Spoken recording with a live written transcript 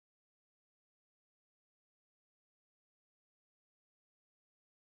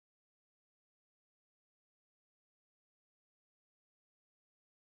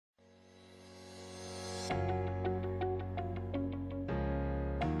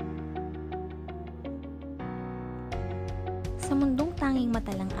Sa mundong tanging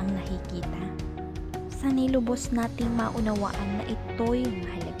mata lang ang nakikita, sana'y lubos nating maunawaan na ito'y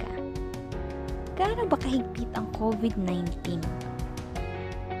mahalaga. Gaano ba kahigpit ang COVID-19?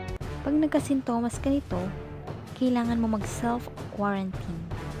 Pag nagkasintomas ka nito, kailangan mo mag-self-quarantine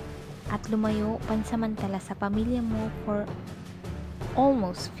at lumayo pansamantala sa pamilya mo for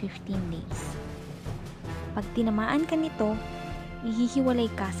almost 15 days. Pag tinamaan ka nito,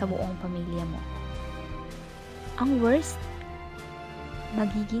 ihihiwalay ka sa buong pamilya mo. Ang worst,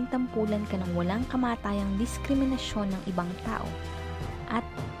 magiging tampulan ka ng walang kamatayang diskriminasyon ng ibang tao at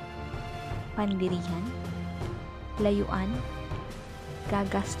pandirihan, layuan,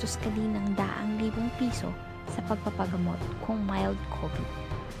 gagastos ka din ng daang libong piso sa pagpapagamot kung mild COVID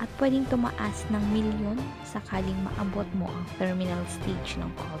at pwedeng tumaas ng milyon sakaling maabot mo ang terminal stage ng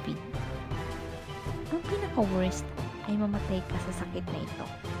COVID. Ang pinaka-worst ay mamatay ka sa sakit na ito.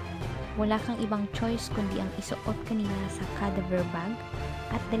 Wala kang ibang choice kundi ang isuot kanila sa cadaver bag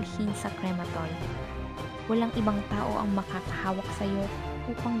at dalhin sa crematory. Walang ibang tao ang makakahawak sa iyo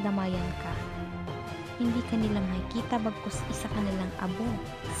upang damayan ka. Hindi ka nila makikita bagkus isa ka nilang abo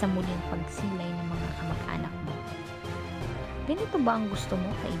sa muling pagsilay ng mga kamag-anak mo. Ganito ba ang gusto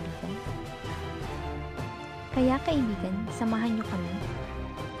mo, kaibigan? Kaya kaibigan, samahan niyo kami.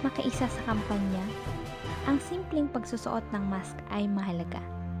 Makaisa sa kampanya, ang simpleng pagsusuot ng mask ay mahalaga.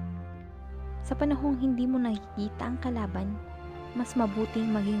 Sa panahong hindi mo nakikita ang kalaban, mas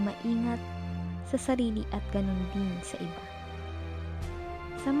mabuting maging maingat sa sarili at ganun din sa iba.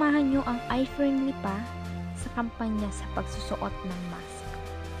 Samahan niyo ang 𝒽𝑓𝑸𝑅𝒩 pa sa kampanya sa pagsusuot ng mask.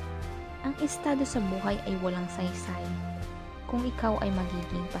 Ang estado sa buhay ay walang saysay kung ikaw ay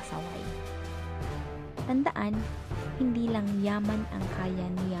magiging pasaway. Tandaan, hindi lang yaman ang kaya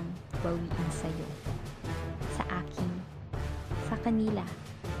niyang bawiin sa iyo, sa akin, sa kanila,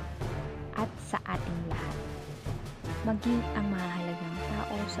 at sa ating lahat. Maging ang mahalagang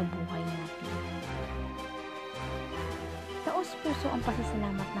tao sa buhay natin. Taos-puso ang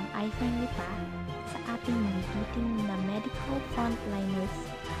pasasalamat ng 𝒽𝑓𝑸𝑅𝒩 pa sa ating magigiting na medical frontliners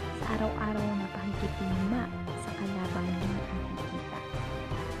sa araw-araw na pakikitigma sa kalabang di nakikita.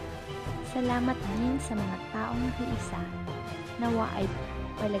 Salamat din sa mga taong nakiisa, nawa ay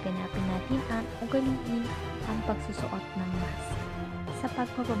palaganapin natin ang ugaliin ang pagsusuot ng mask sa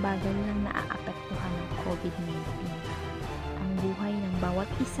pagpapabagal ng naaapektuhan ng COVID-19. Ang buhay ng bawat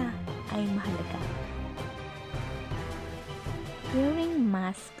isa ay mahalaga. Wearing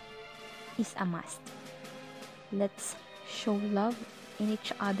mask is a must. Let's show love in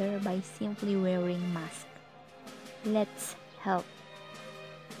each other by simply wearing mask. Let's help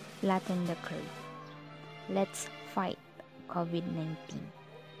flatten the curve. Let's fight COVID-19.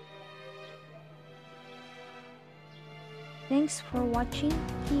 Thanks for watching.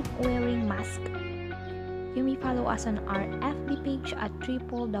 Keep wearing mask. You may follow us on our FB page at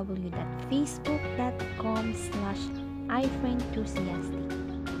www.facebook.com/iFriendThusiastic.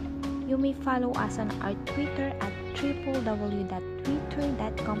 You may follow us on our Twitter at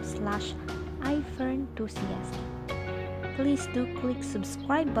www.twitter.com/iFriendThusiastic. Please do click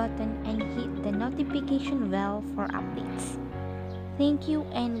subscribe button and hit the notification bell for updates. Thank you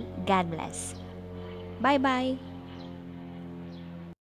and God bless. Bye bye.